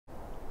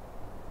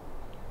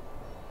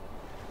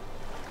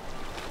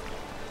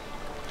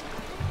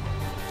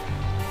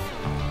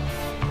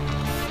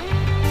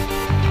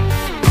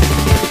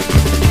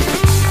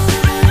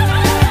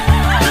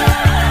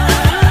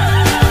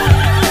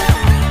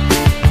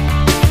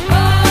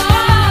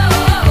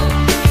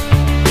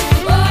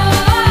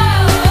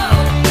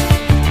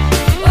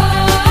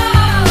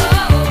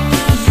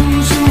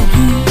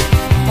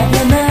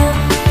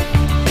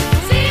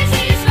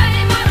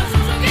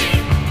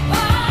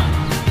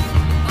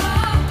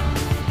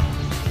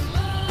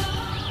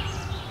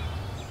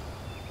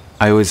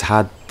I always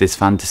had this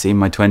fantasy in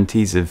my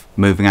 20s of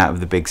moving out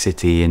of the big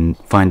city and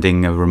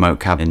finding a remote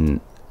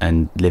cabin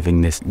and living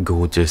this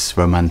gorgeous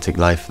romantic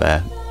life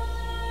there.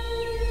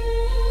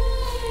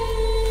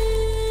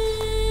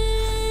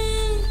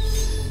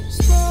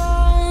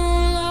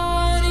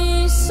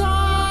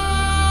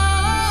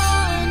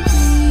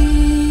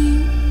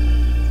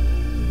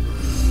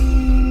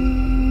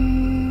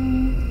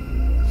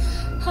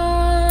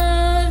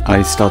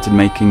 I started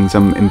making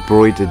some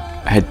embroidered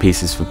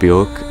headpieces for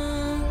Björk.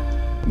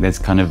 There's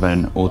kind of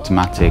an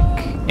automatic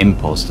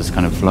impulse that's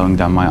kind of flowing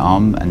down my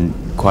arm, and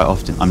quite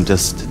often I'm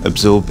just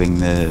absorbing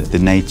the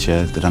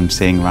nature that I'm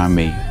seeing around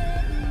me.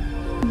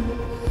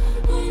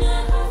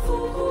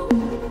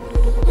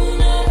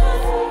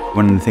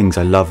 One of the things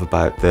I love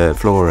about the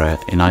flora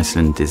in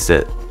Iceland is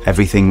that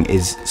everything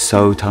is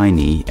so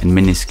tiny and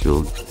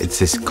minuscule. It's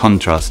this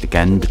contrast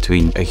again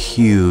between a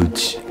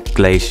huge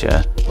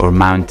glacier or a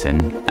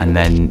mountain and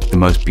then the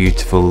most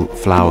beautiful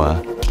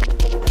flower.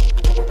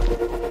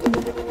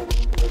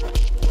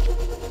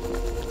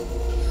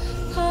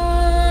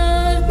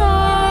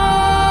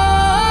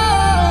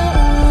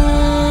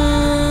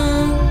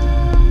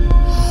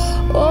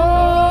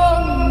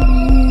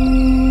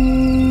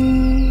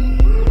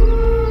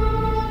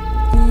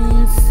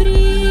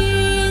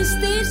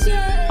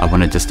 I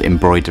want to just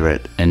embroider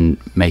it and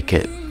make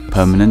it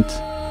permanent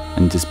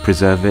and just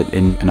preserve it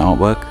in an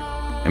artwork.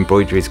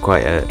 Embroidery is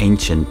quite an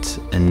ancient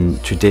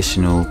and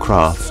traditional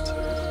craft,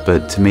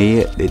 but to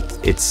me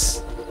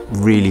it's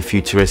really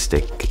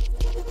futuristic.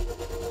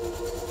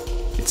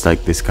 It's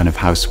like this kind of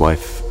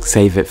housewife,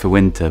 save it for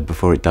winter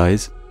before it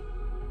dies.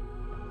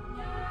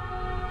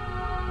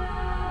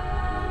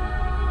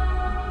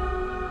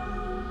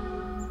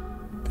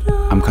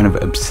 I'm kind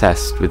of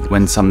obsessed with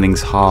when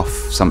something's half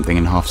something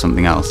and half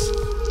something else.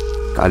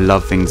 I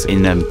love things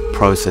in a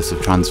process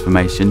of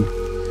transformation.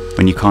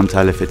 When you can't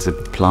tell if it's a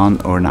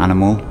plant or an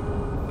animal,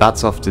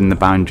 that's often the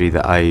boundary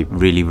that I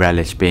really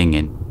relish being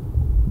in.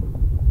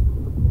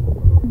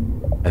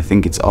 I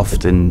think it's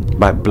often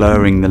about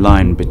blurring the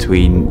line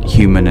between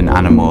human and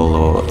animal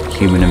or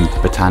human and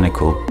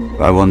botanical.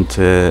 I want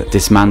to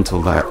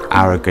dismantle that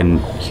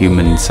arrogant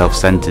human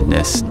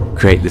self-centeredness,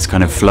 create this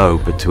kind of flow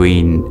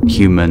between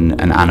human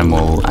and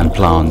animal and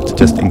plant,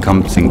 just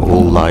encompassing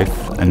all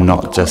life and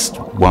not just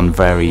one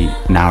very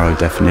narrow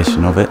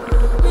definition of it.